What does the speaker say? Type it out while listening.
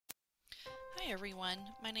everyone,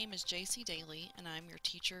 my name is JC Daly and I'm your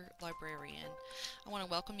teacher librarian. I want to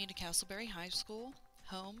welcome you to Castleberry High School,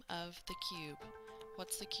 home of The Cube.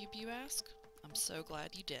 What's The Cube, you ask? I'm so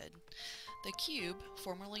glad you did. The Cube,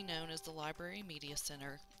 formerly known as the Library Media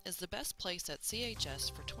Center, is the best place at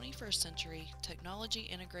CHS for 21st century technology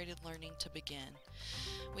integrated learning to begin.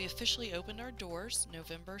 We officially opened our doors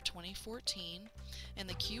November 2014, and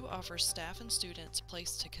the Cube offers staff and students a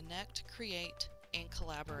place to connect, create, and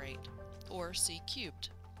collaborate, or C cubed,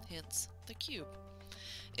 hence the Cube.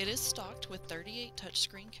 It is stocked with 38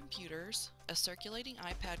 touchscreen computers, a circulating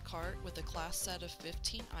iPad cart with a class set of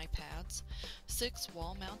 15 iPads, 6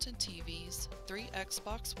 wall-mounted TVs, 3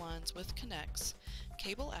 Xbox Ones with Kinects,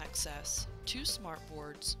 cable access, 2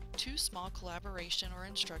 smartboards, 2 small collaboration or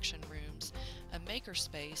instruction rooms, a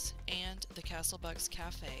makerspace, and the Castlebucks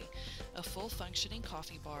Cafe, a full-functioning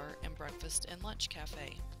coffee bar and breakfast and lunch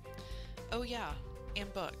cafe. Oh yeah,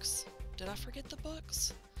 and books. Did I forget the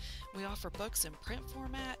books? We offer books in print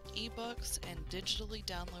format, ebooks, and digitally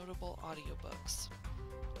downloadable audiobooks.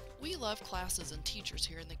 We love classes and teachers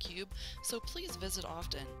here in the Cube, so please visit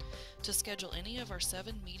often. To schedule any of our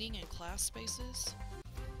 7 meeting and class spaces,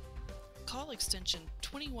 call extension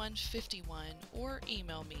 2151 or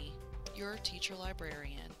email me, your teacher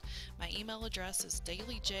librarian. My email address is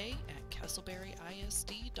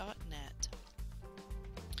dailyj@castleberryisd.net.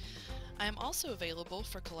 I am also available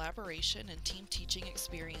for collaboration and team teaching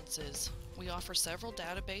experiences. We offer several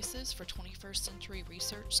databases for 21st century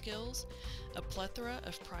research skills, a plethora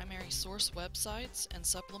of primary source websites and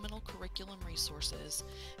supplemental curriculum resources,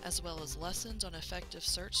 as well as lessons on effective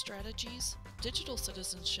search strategies, digital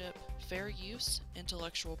citizenship, fair use,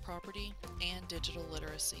 intellectual property, and digital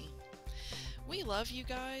literacy. We love you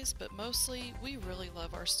guys, but mostly we really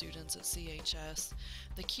love our students at CHS.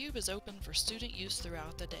 The Cube is open for student use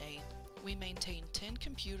throughout the day. We maintain 10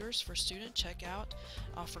 computers for student checkout,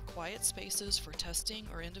 offer quiet spaces for testing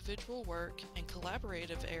or individual work, and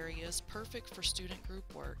collaborative areas perfect for student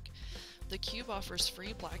group work. The Cube offers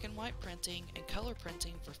free black and white printing and color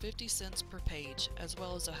printing for 50 cents per page, as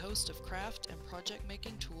well as a host of craft and project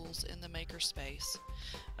making tools in the makerspace.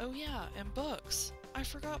 Oh yeah, and books! I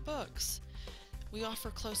forgot books! We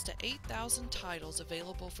offer close to 8,000 titles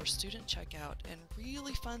available for student checkout and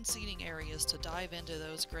really fun seating areas to dive into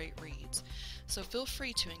those great reads. So feel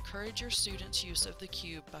free to encourage your students' use of the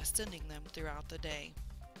Cube by sending them throughout the day.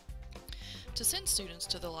 To send students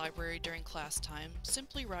to the library during class time,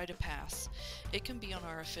 simply write a pass. It can be on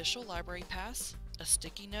our official library pass, a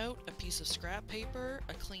sticky note, a piece of scrap paper,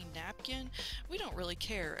 a clean napkin. We don't really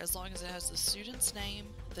care as long as it has the student's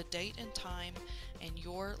name, the date and time, and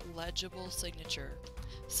your legible signature.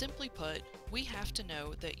 Simply put, we have to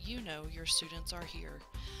know that you know your students are here.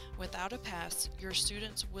 Without a pass, your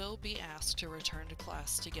students will be asked to return to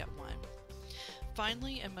class to get one.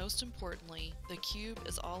 Finally, and most importantly, the Cube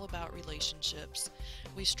is all about relationships.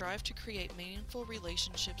 We strive to create meaningful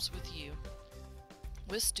relationships with you,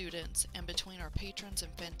 with students, and between our patrons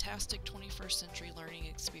and fantastic 21st century learning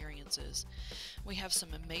experiences. We have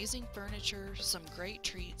some amazing furniture, some great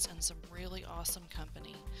treats, and some really awesome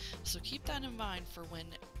company. So keep that in mind for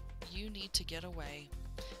when you need to get away.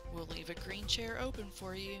 We'll leave a green chair open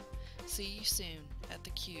for you. See you soon at the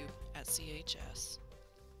Cube at CHS.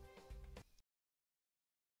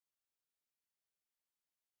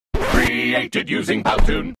 Created using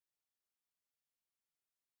Powtoon.